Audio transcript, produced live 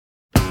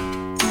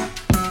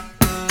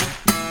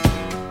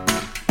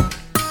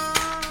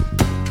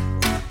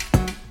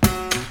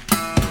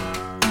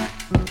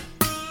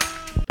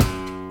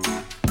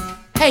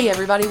Hey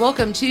everybody,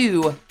 welcome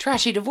to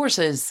Trashy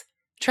Divorces,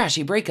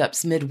 Trashy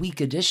Breakups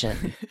Midweek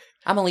Edition.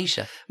 I'm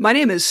Alicia. My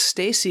name is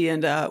Stacy,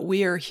 and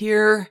we are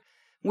here.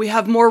 We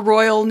have more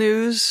royal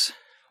news.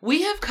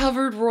 We have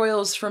covered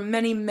royals from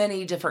many,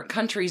 many different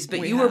countries,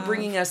 but you are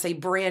bringing us a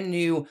brand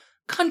new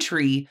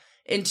country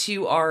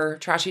into our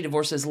Trashy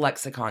Divorces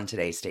lexicon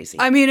today, Stacy.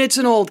 I mean, it's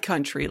an old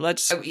country. Not...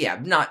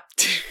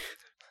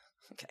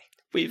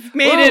 We've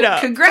made it up.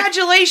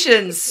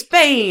 Congratulations,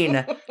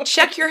 Spain.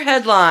 Check your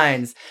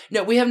headlines.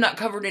 No, we have not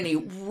covered any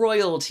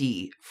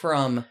royalty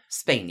from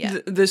Spain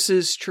yet. This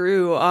is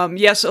true.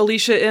 Yes,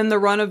 Alicia, in the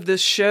run of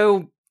this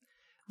show,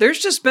 there's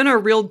just been a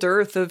real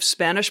dearth of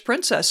Spanish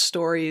princess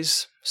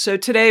stories. So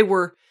today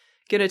we're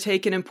going to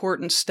take an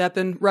important step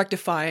in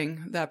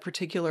rectifying that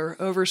particular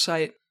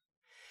oversight.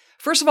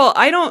 First of all,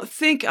 I don't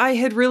think I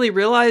had really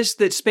realized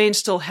that Spain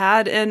still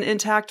had an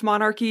intact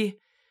monarchy.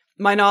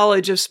 My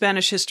knowledge of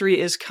Spanish history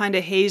is kind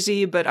of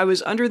hazy, but I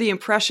was under the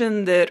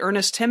impression that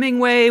Ernest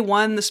Hemingway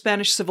won the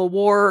Spanish Civil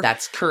War.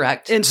 That's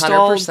correct. 100%.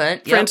 Installed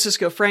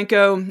Francisco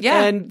Franco,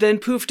 and then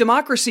poof,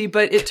 democracy.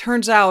 But it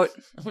turns out...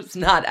 It's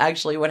not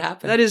actually what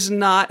happened. That is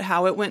not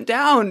how it went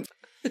down.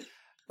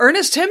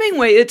 Ernest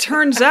Hemingway, it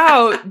turns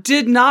out,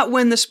 did not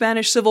win the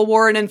Spanish Civil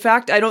War. And in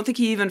fact, I don't think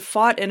he even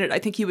fought in it. I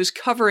think he was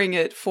covering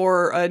it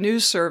for a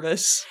news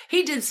service.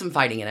 He did some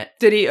fighting in it.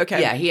 Did he? Okay.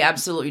 Yeah, he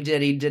absolutely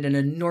did. He did an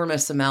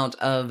enormous amount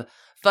of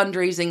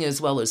fundraising as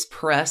well as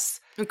press.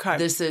 Okay.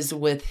 This is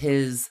with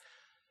his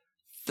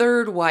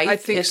third wife, I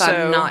think if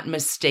I'm not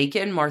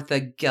mistaken,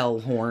 Martha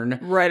Gellhorn.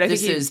 Right.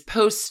 This is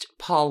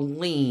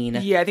post-Pauline.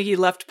 Yeah, I think he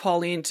left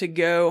Pauline to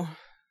go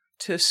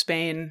to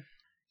Spain.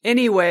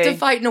 Anyway. To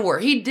fight in a war.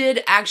 He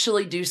did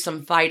actually do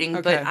some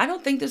fighting, but I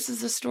don't think this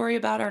is a story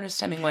about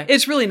Ernest Hemingway.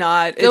 It's really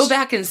not. Go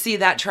back and see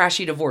that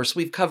Trashy Divorce.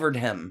 We've covered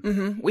him.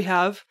 Mm-hmm, we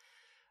have.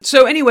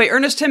 So anyway,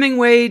 Ernest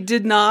Hemingway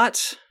did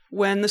not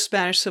win the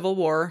Spanish Civil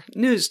War.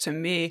 News to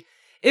me.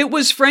 It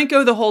was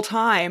Franco the whole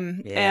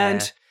time. Yeah.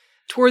 And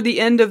toward the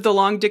end of the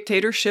long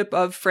dictatorship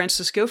of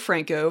Francisco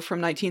Franco from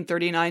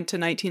 1939 to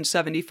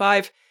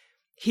 1975,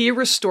 he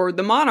restored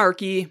the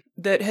monarchy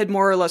that had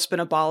more or less been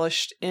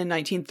abolished in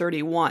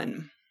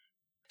 1931.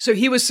 So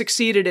he was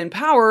succeeded in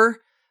power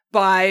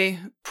by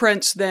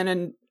Prince then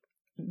and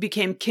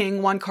became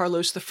King Juan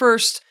Carlos I,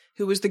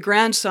 who was the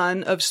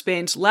grandson of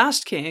Spain's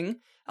last king,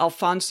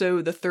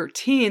 Alfonso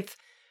XIII,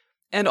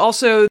 and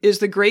also is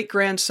the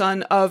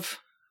great-grandson of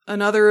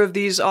another of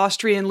these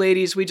Austrian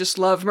ladies we just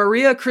love,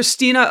 Maria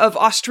Christina of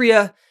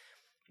Austria,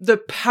 the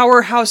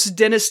powerhouse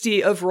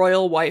dynasty of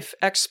royal wife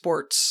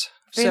exports.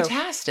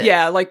 Fantastic. So,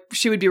 yeah, like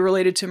she would be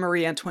related to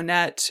Marie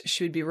Antoinette.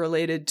 She would be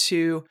related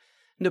to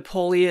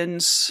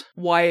Napoleon's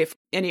wife.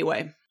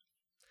 Anyway,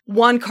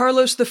 Juan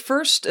Carlos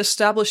I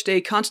established a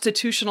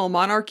constitutional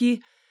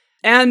monarchy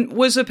and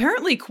was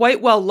apparently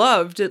quite well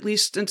loved, at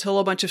least until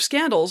a bunch of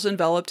scandals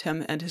enveloped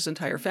him and his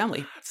entire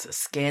family. It's a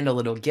scandal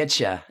that'll get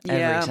you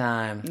every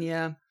time.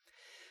 Yeah.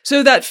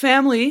 So that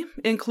family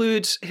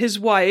includes his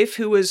wife,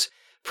 who was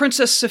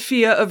Princess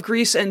Sophia of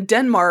Greece and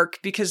Denmark,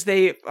 because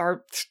they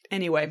are,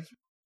 anyway,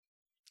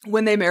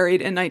 when they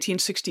married in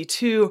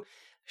 1962,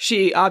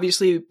 she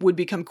obviously would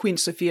become Queen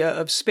Sophia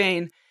of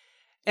Spain,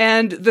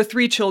 and the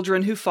three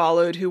children who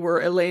followed, who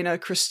were Elena,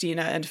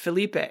 Cristina, and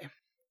Felipe.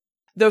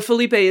 Though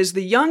Felipe is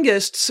the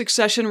youngest,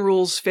 succession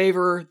rules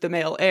favor the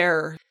male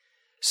heir.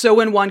 So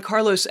when Juan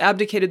Carlos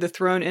abdicated the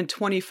throne in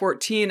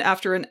 2014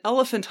 after an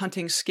elephant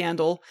hunting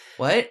scandal...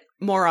 What?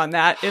 More on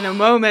that in a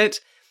moment.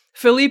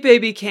 Felipe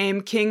became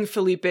King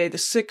Felipe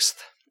VI,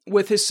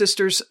 with his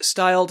sisters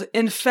styled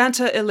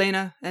Infanta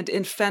Elena and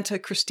Infanta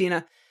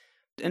Cristina.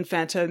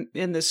 Infanta,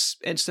 in this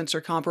instance,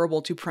 are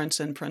comparable to prince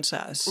and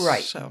princess.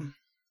 Right. So,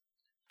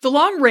 the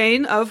long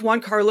reign of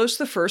Juan Carlos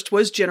I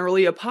was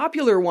generally a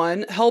popular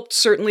one, helped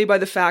certainly by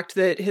the fact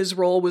that his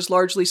role was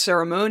largely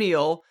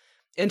ceremonial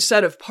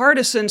instead of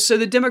partisan, so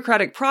the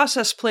democratic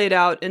process played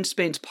out in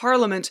Spain's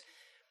parliament,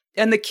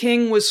 and the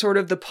king was sort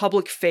of the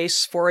public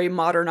face for a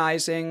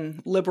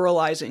modernizing,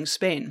 liberalizing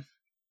Spain.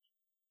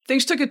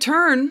 Things took a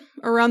turn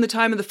around the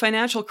time of the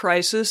financial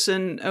crisis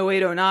in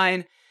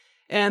 2008-09,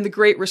 and the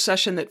Great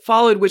Recession that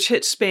followed, which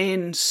hit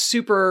Spain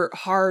super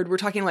hard. We're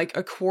talking like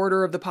a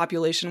quarter of the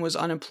population was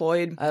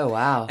unemployed. Oh,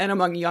 wow. And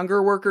among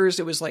younger workers,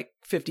 it was like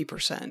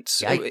 50%.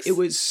 So it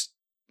was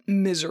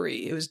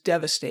misery. It was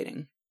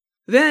devastating.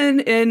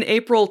 Then in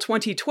April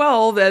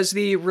 2012, as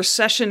the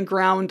recession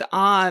ground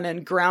on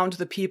and ground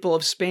the people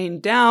of Spain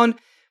down,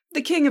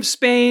 the King of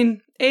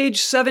Spain,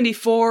 age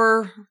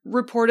 74,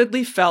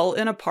 reportedly fell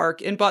in a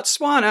park in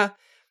Botswana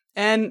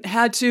and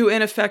had to,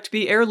 in effect,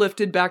 be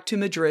airlifted back to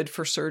Madrid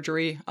for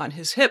surgery on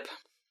his hip.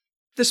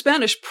 The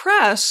Spanish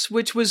press,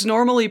 which was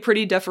normally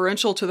pretty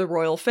deferential to the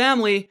royal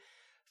family,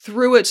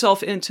 threw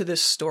itself into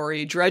this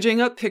story, dredging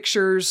up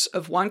pictures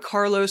of Juan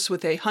Carlos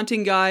with a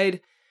hunting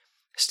guide,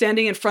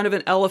 standing in front of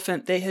an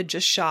elephant they had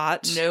just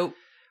shot. Nope.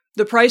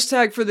 The price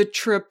tag for the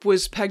trip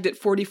was pegged at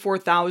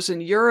 44,000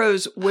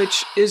 euros,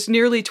 which is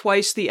nearly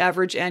twice the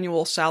average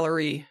annual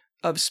salary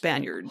of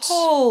Spaniards.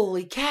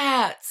 Holy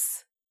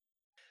cats.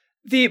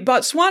 The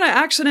Botswana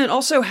accident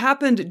also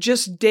happened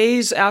just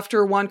days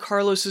after Juan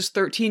Carlos's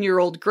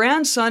 13-year-old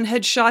grandson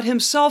had shot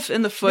himself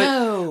in the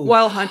foot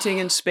while hunting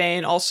in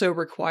Spain, also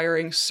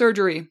requiring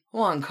surgery.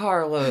 Juan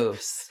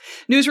Carlos.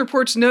 News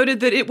reports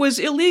noted that it was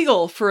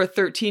illegal for a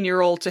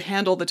 13-year-old to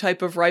handle the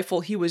type of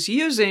rifle he was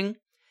using.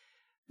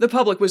 The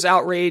public was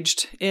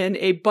outraged in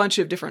a bunch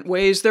of different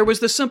ways. There was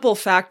the simple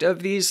fact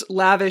of these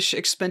lavish,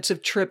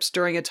 expensive trips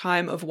during a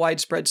time of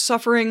widespread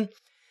suffering.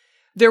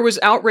 There was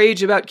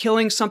outrage about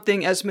killing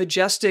something as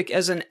majestic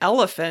as an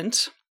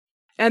elephant.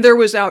 And there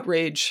was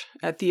outrage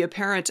at the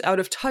apparent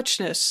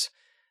out-of-touchness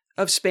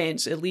of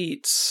Spain's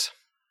elites.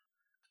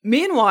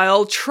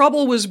 Meanwhile,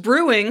 trouble was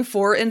brewing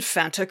for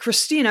Infanta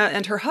Cristina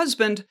and her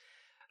husband,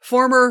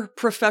 former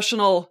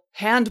professional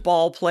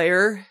handball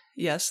player.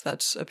 Yes,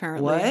 that's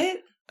apparently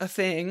a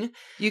thing.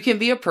 You can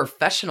be a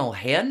professional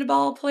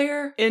handball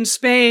player? In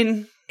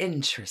Spain.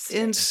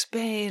 Interesting. In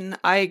Spain.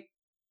 I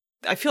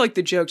feel like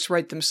the jokes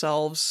write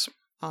themselves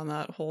on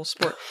that whole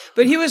sport.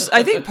 But he was,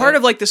 I think, part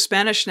of like the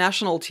Spanish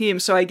national team.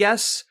 So I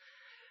guess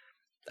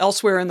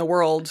elsewhere in the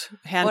world,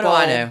 handball.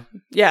 What do I know?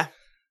 Yeah,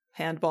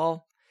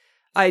 handball.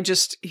 I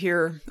just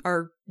hear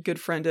our good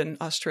friend in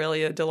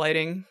Australia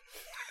delighting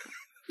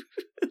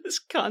in this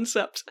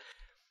concept.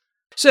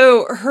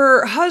 So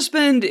her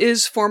husband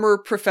is former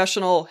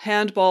professional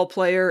handball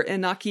player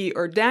Inaki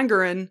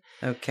Urdangarin.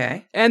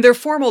 Okay. And their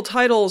formal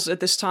titles at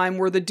this time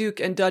were the Duke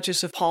and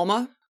Duchess of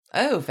Palma.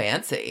 Oh,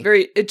 fancy.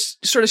 It's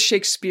sort of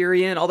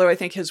Shakespearean, although I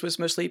think his was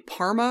mostly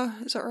Parma.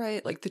 Is that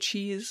right? Like the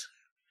cheese?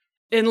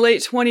 In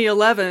late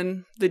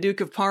 2011, the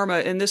Duke of Parma,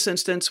 in this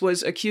instance,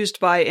 was accused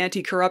by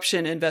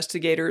anti-corruption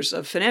investigators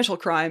of financial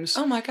crimes.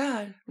 Oh my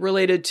God.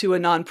 Related to a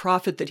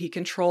nonprofit that he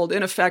controlled.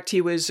 In effect,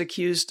 he was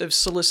accused of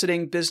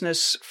soliciting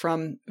business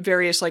from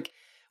various, like,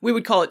 we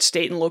would call it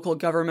state and local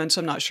governments.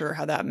 I'm not sure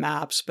how that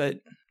maps, but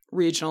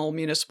regional,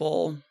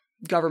 municipal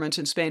governments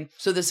in Spain.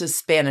 So this is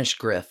Spanish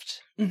grift.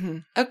 Mm-hmm.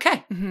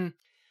 Okay. Mm-hmm.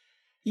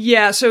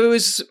 Yeah, so it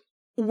was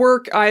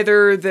work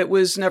either that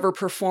was never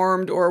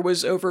performed or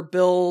was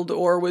overbilled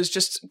or was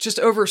just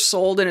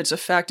oversold in its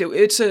effect.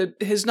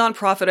 His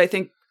nonprofit, I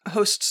think,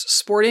 hosts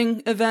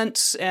sporting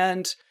events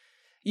and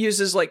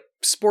uses like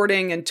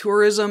sporting and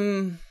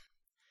tourism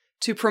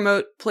to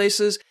promote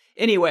places.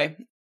 Anyway,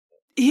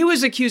 he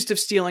was accused of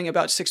stealing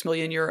about 6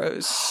 million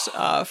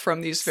euros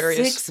from these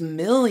various 6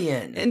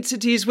 million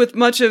entities, with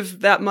much of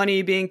that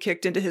money being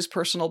kicked into his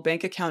personal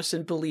bank accounts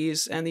in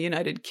Belize and the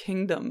United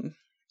Kingdom.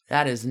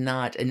 That is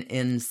not an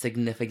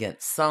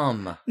insignificant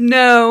sum.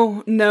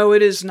 No,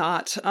 it is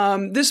not.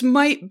 This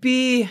might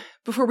be,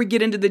 before we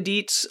get into the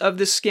deets of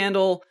this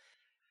scandal,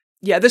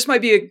 this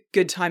might be a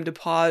good time to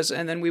pause,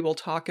 and then we will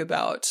talk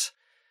about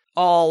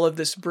all of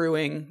this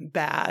brewing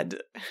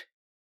bad.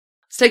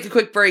 Let's take a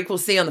quick break. We'll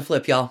see you on the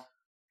flip, y'all.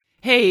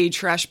 Hey,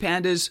 Trash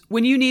Pandas.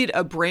 When you need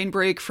a brain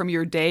break from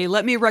your day,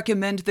 let me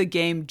recommend the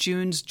game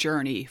June's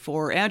Journey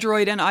for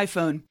Android and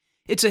iPhone.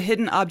 It's a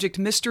hidden object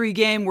mystery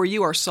game where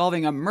you are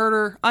solving a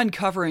murder,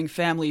 uncovering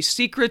family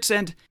secrets,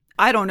 and,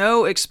 I don't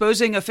know,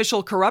 exposing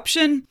official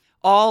corruption,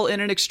 all in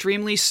an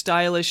extremely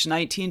stylish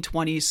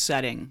 1920s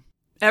setting.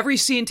 Every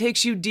scene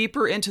takes you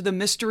deeper into the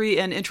mystery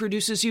and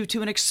introduces you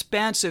to an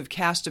expansive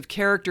cast of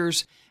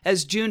characters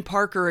as June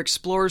Parker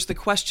explores the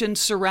questions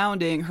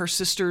surrounding her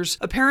sister's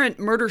apparent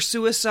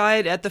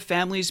murder-suicide at the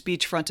family's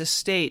beachfront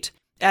estate.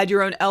 Add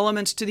your own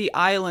elements to the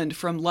island,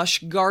 from lush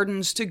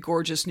gardens to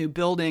gorgeous new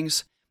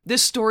buildings.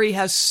 This story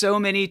has so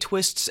many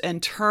twists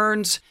and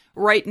turns.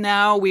 Right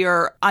now, we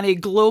are on a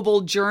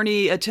global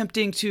journey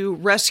attempting to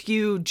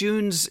rescue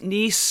June's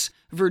niece,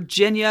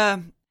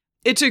 Virginia.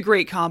 It's a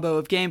great combo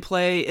of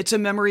gameplay. It's a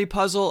memory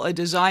puzzle, a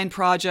design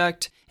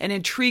project, an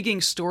intriguing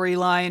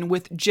storyline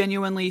with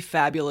genuinely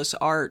fabulous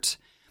art.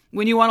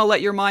 When you want to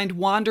let your mind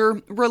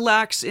wander,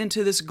 relax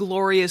into this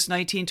glorious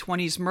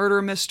 1920s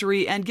murder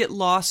mystery and get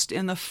lost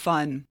in the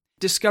fun.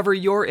 Discover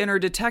your inner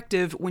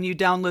detective when you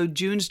download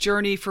June's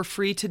Journey for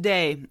free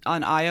today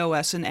on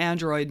iOS and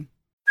Android.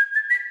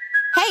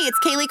 Hey, it's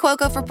Kaylee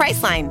Cuoco for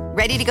Priceline.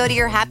 Ready to go to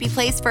your happy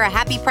place for a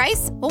happy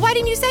price? Well, why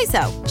didn't you say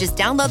so? Just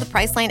download the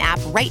Priceline app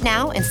right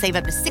now and save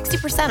up to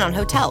 60% on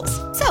hotels.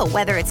 So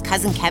whether it's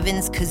Cousin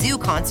Kevin's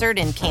Kazoo Concert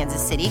in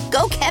Kansas City,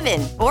 go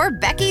Kevin, or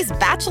Becky's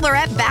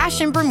Bachelorette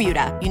Bash in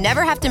Bermuda, you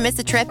never have to miss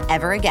a trip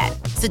ever again.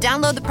 So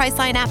download the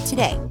Priceline app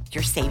today.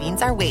 Your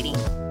savings are waiting.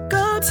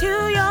 Go to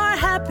your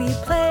happy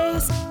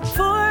place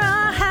for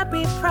a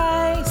happy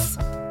price.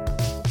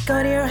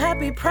 Go to your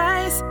happy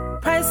price,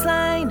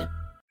 Priceline.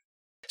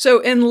 So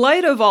in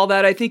light of all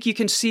that, I think you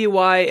can see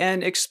why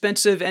an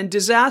expensive and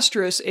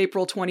disastrous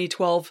April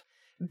 2012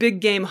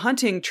 big game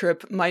hunting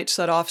trip might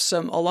set off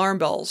some alarm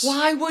bells.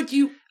 Why would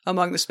you?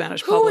 Among the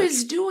Spanish public. Who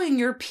is doing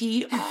your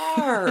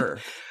PR?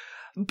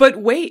 But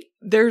wait,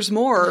 there's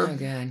more. Oh,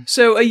 God.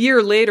 So a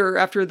year later,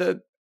 after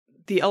the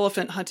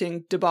elephant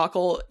hunting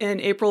debacle in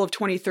April of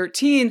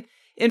 2013,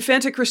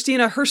 Infanta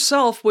Cristina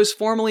herself was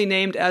formally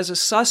named as a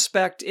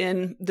suspect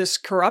in this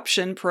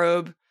corruption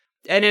probe.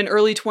 And in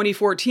early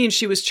 2014,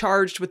 she was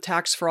charged with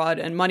tax fraud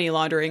and money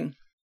laundering.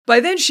 By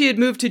then, she had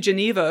moved to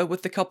Geneva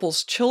with the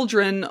couple's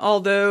children,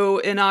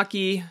 although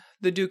Inaki,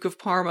 the Duke of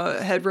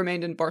Parma, had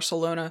remained in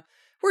Barcelona,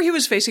 where he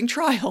was facing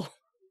trial.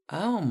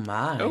 Oh,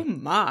 my. Oh,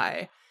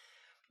 my.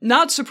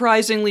 Not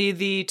surprisingly,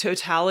 the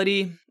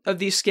totality of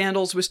these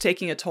scandals was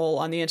taking a toll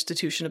on the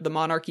institution of the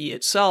monarchy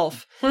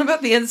itself. What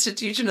about the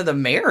institution of the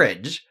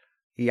marriage?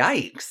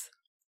 Yikes.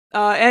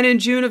 And in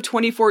June of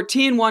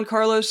 2014, Juan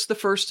Carlos I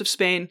of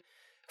Spain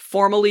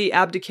formally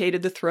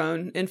abdicated the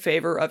throne in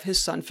favor of his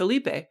son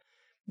Felipe,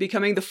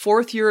 becoming the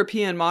fourth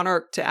European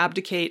monarch to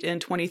abdicate in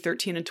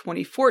 2013 and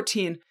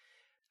 2014,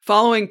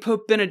 following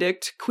Pope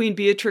Benedict, Queen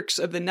Beatrix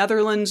of the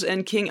Netherlands,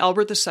 and King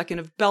Albert II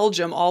of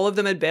Belgium. All of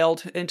them had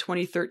bailed in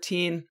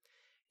 2013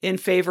 in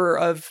favor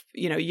of,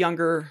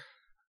 younger,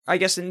 I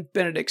guess in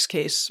Benedict's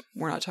case,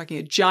 we're not talking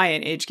a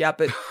giant age gap,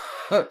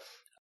 but...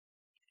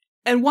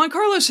 And Juan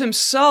Carlos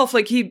himself,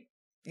 he,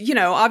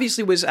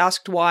 obviously was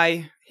asked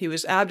why he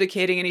was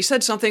abdicating, and he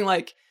said something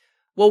like,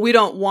 well, we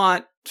don't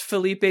want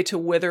Felipe to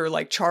wither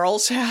like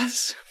Charles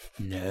has.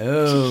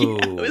 No.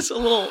 Yeah, it was a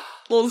little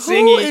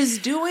zingy. Who is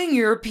doing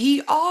your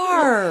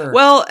PR?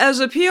 Well, as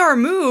a PR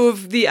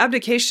move, the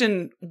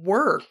abdication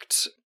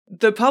worked.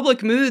 The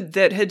public mood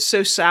that had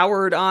so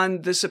soured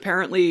on this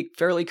apparently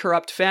fairly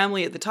corrupt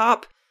family at the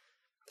top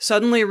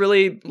suddenly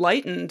really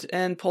lightened,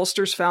 and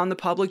pollsters found the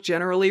public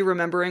generally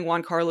remembering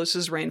Juan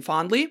Carlos's reign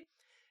fondly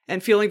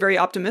and feeling very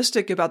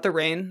optimistic about the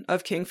reign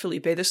of King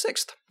Felipe VI.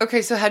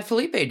 Okay, so how'd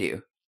Felipe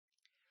do?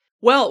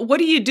 Well, what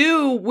do you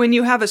do when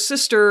you have a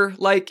sister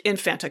like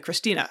Infanta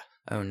Cristina?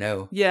 Oh,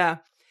 no. Yeah.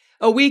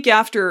 A week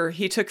after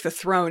he took the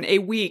throne,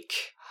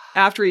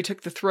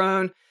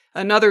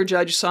 another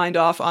judge signed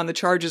off on the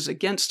charges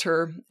against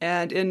her,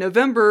 and in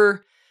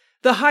November,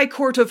 the High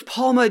Court of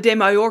Palma de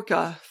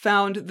Mallorca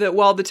found that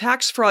while the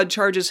tax fraud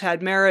charges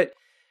had merit,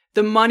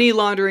 the money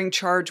laundering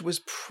charge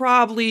was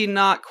probably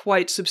not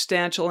quite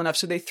substantial enough,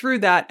 so they threw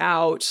that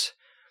out.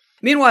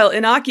 Meanwhile,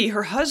 Inaki,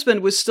 her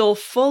husband, was still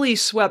fully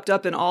swept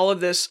up in all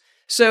of this,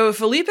 so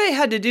Felipe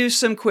had to do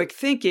some quick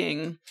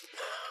thinking.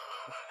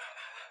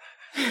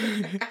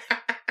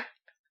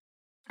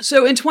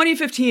 So in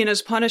 2015,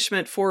 as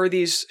punishment for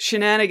these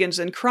shenanigans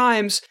and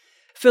crimes,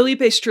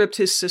 Felipe stripped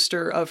his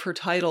sister of her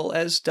title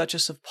as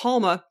Duchess of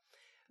Palma,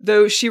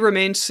 though she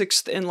remained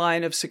sixth in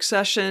line of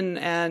succession,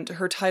 and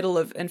her title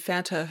of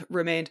Infanta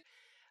remained.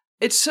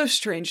 It's so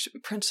strange.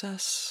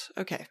 Princess.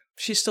 Okay,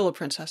 she's still a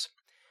princess.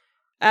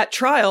 At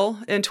trial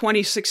in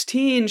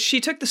 2016,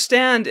 she took the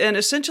stand and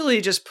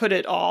essentially just put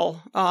it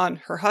all on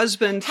her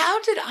husband.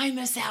 How did I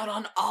miss out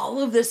on all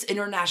of this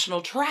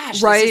international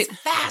trash? Right. This is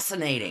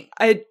fascinating.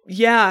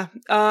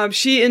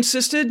 She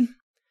insisted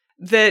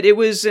that it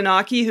was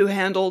Inaki who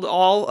handled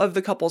all of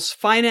the couple's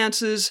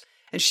finances,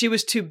 and she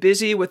was too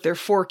busy with their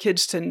 4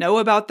 kids to know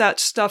about that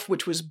stuff,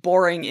 which was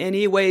boring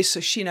anyway, so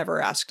she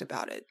never asked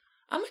about it.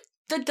 I'm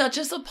the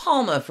Duchess of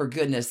Palma, for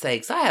goodness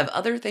sakes. I have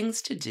other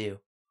things to do.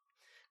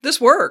 This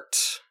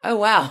worked. Oh,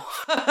 wow.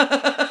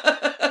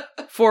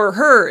 For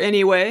her,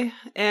 anyway,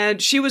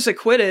 and she was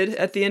acquitted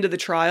at the end of the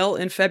trial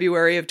in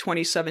February of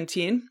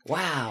 2017.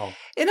 Wow.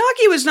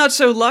 Inaki was not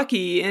so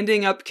lucky,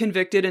 ending up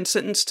convicted and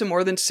sentenced to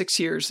more than 6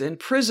 years in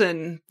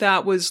prison.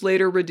 That was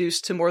later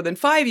reduced to more than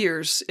 5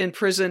 years in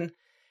prison.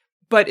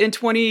 But in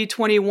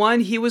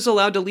 2021, he was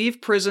allowed to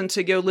leave prison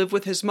to go live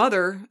with his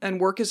mother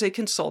and work as a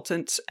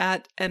consultant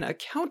at an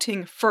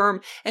accounting firm.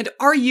 And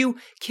are you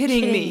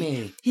kidding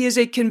me? He is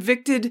a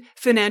convicted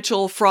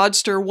financial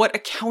fraudster. What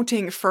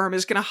accounting firm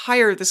is going to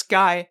hire this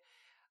guy?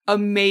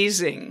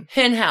 Amazing.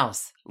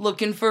 Henhouse,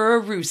 looking for a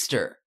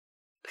rooster.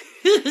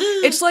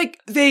 It's like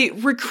they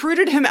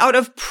recruited him out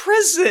of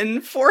prison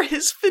for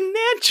his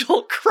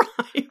financial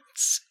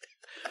crimes.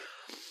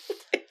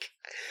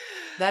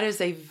 That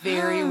is a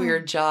very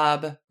weird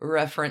job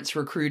reference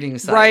recruiting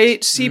site.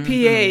 Right?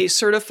 CPA,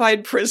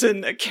 certified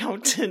prison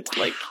accountant.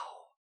 Wow.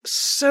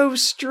 So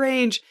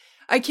strange.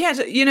 I can't,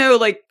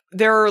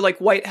 there are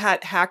white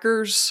hat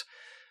hackers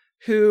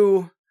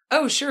who...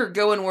 Oh, sure.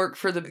 Go and work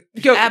for the...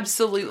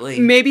 Absolutely.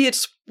 Maybe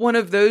it's one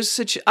of those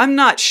I'm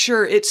not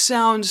sure. It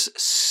sounds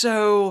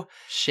so...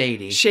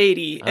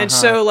 Shady. Uh-huh. And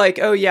so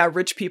oh yeah,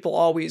 rich people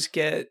always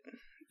get,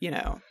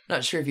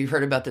 Not sure if you've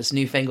heard about this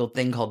newfangled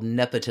thing called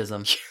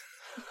nepotism.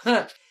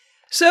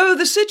 So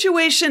the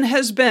situation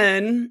has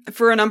been,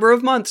 for a number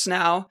of months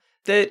now,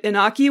 that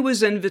Inaki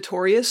was in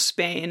Vitoria,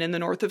 Spain, in the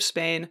north of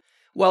Spain,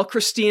 while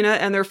Cristina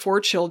and their 4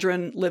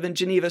 children live in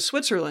Geneva,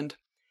 Switzerland.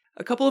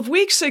 A couple of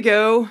weeks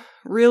ago,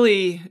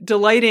 really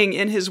delighting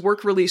in his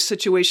work release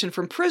situation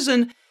from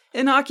prison,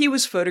 Inaki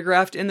was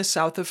photographed in the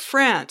south of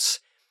France,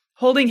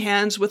 holding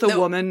hands with a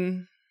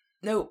woman...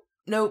 No.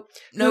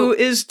 Who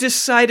is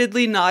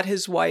decidedly not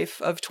his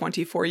wife of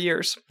 24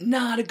 years.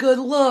 Not a good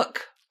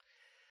look.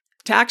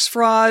 Tax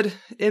fraud,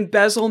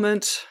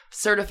 embezzlement,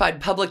 certified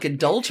public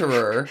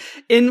adulterer,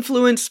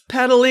 influence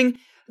peddling.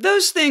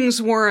 Those things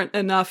weren't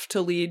enough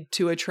to lead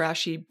to a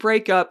trashy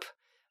breakup,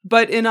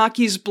 but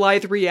Inaki's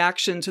blithe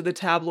reaction to the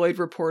tabloid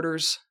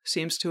reporters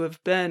seems to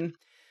have been.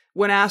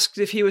 When asked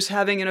if he was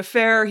having an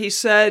affair, he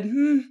said,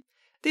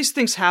 these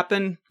things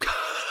happen.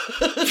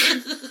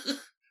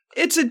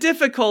 It's a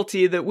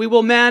difficulty that we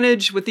will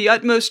manage with the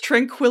utmost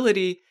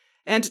tranquility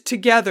and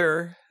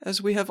together,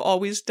 as we have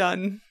always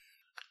done.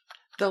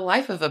 The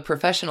life of a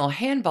professional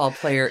handball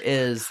player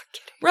is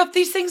rough.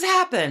 These things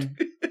happen.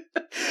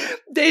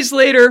 Days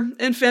later,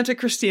 Infanta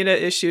Cristina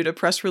issued a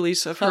press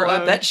release of her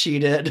own. I bet she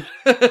did.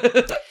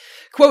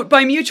 Quote,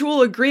 by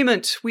mutual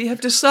agreement, we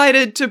have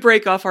decided to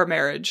break off our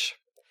marriage.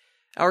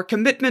 Our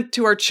commitment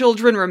to our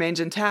children remains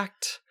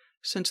intact.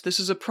 Since this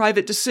is a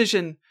private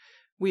decision,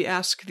 we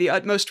ask the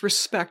utmost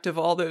respect of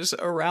all those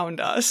around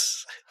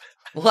us.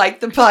 Like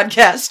the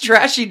podcast,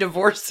 Trashy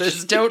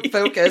Divorces. Don't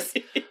focus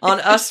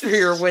on us for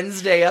your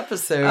Wednesday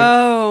episode.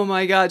 Oh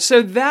my God.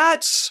 So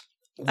that's,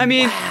 I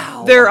mean,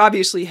 They're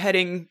obviously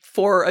heading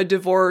for a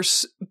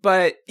divorce,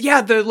 but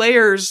yeah, the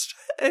layers,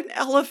 an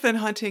elephant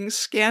hunting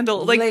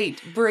scandal. Like,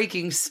 late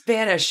breaking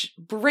Spanish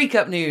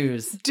breakup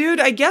news. Dude,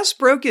 I guess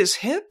broke his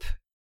hip,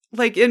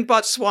 like in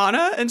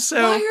Botswana. And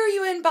so. Why are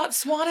you in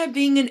Botswana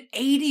being an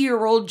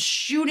 80-year-old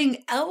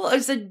shooting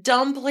It's a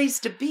dumb place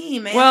to be,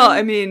 man. Well,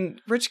 I mean,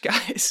 rich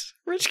guys.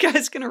 Rich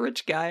guy's gonna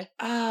rich guy.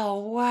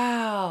 Oh,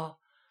 wow.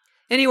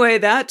 Anyway,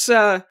 that's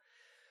the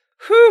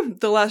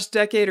last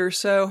decade or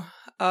so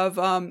of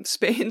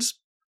Spain's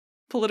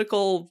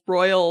political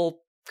royal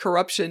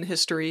corruption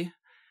history.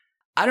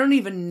 I don't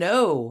even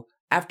know,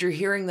 after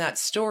hearing that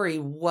story,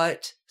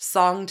 what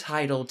song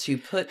title to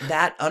put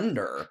that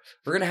under.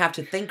 We're gonna have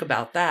to think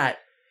about that.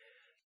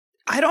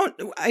 I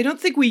don't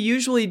think we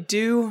usually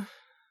do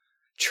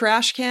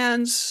trash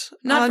cans.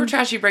 Not for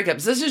trashy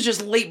breakups. This is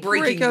just late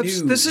breaking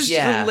news. This is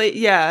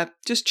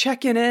just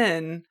checking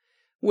in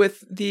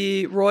with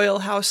the royal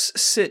house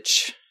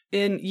sitch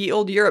in ye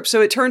old Europe.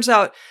 So it turns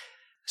out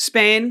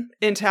Spain,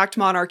 intact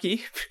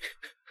monarchy.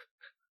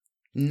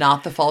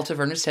 Not the fault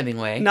of Ernest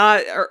Hemingway.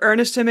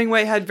 Ernest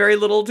Hemingway had very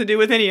little to do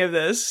with any of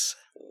this.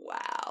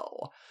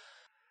 Wow.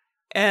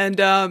 And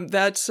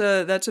that's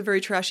a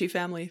very trashy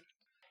family.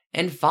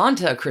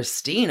 Infanta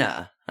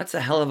Cristina. That's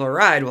a hell of a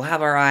ride. We'll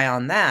have our eye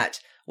on that.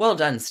 Well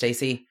done,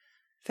 Stacey.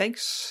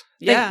 Thanks.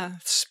 Yeah,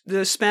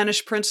 the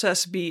Spanish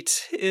princess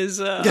beat is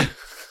my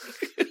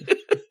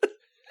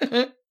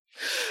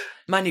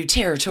new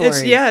territory.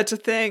 It's a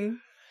thing.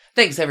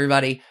 Thanks,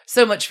 everybody,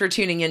 so much for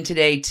tuning in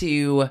today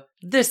to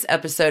this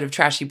episode of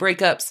Trashy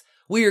Breakups.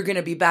 We are going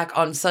to be back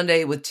on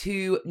Sunday with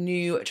 2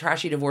 new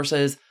Trashy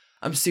Divorces.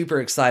 I'm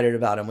super excited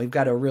about them. We've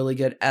got a really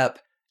good ep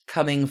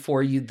coming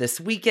for you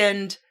this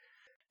weekend.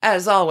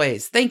 As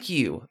always, thank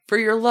you for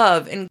your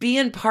love and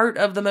being part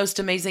of the most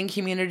amazing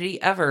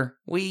community ever.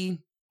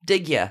 We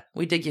dig you.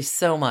 We dig you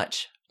so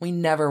much. We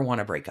never want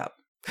to break up.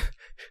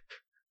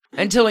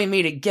 Until we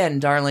meet again,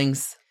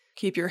 darlings.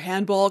 Keep your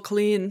handball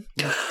clean.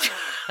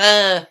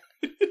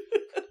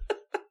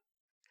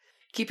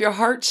 Keep your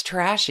hearts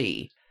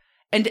trashy.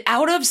 And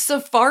out of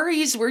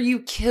safaris where you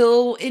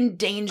kill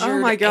endangered animals.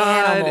 Oh my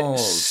God.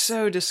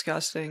 So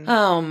disgusting.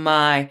 Oh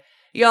my.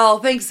 Y'all,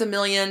 thanks a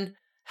million.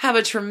 Have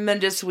a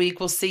tremendous week.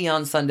 We'll see you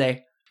on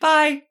Sunday.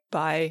 Bye.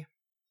 Bye.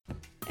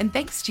 And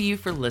thanks to you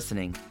for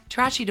listening.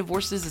 Trashy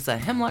Divorces is a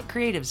Hemlock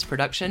Creatives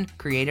production,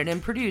 created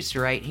and produced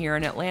right here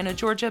in Atlanta,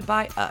 Georgia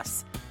by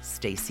us,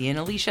 Stacey and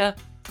Alicia,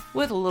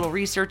 with a little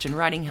research and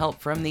writing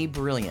help from the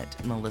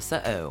brilliant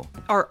Melissa O.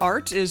 Our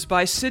art is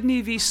by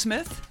Sydney V.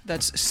 Smith.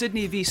 That's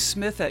Sydney V.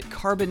 Smith at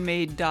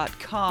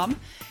carbonmade.com.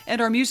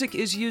 And our music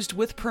is used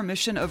with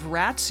permission of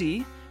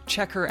Ratsy.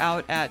 Check her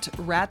out at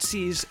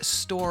Ratsy's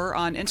store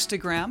on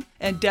Instagram,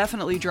 and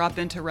definitely drop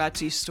into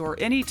Ratsy's store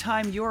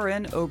anytime you're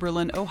in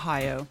Oberlin,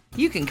 Ohio.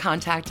 You can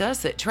contact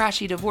us at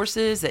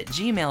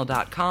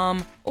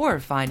trashydivorces@gmail.com or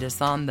find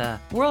us on the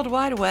World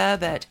Wide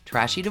Web at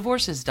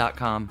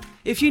trashydivorces.com.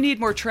 If you need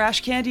more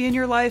trash candy in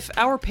your life,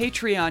 our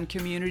Patreon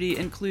community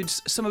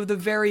includes some of the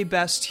very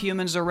best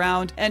humans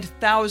around and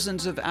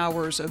thousands of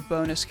hours of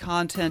bonus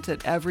content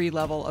at every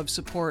level of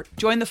support.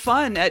 Join the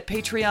fun at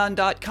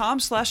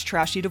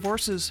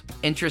patreon.com/trashydivorces.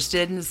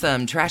 Interested in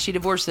some Trashy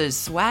Divorces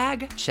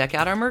swag? Check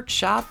out our merch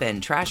shop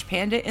and Trash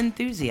Panda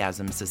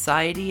Enthusiasm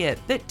Society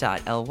at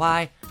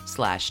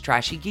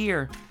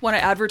bit.ly/trashygear. Want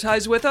to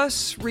advertise with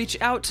us? Reach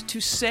out to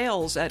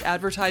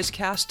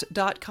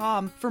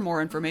sales@advertisecast.com for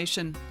more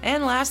information.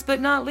 And last but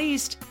not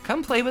least,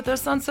 come play with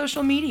us on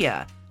social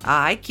media.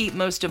 I keep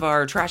most of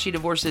our Trashy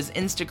Divorces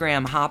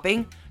Instagram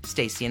hopping.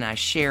 Stacey and I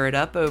share it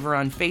up over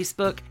on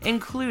Facebook,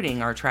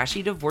 including our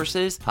Trashy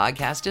Divorces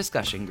podcast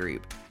discussion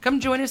group. Come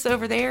join us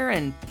over there,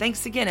 and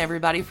thanks again,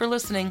 everybody, for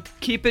listening.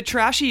 Keep it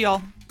trashy,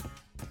 y'all.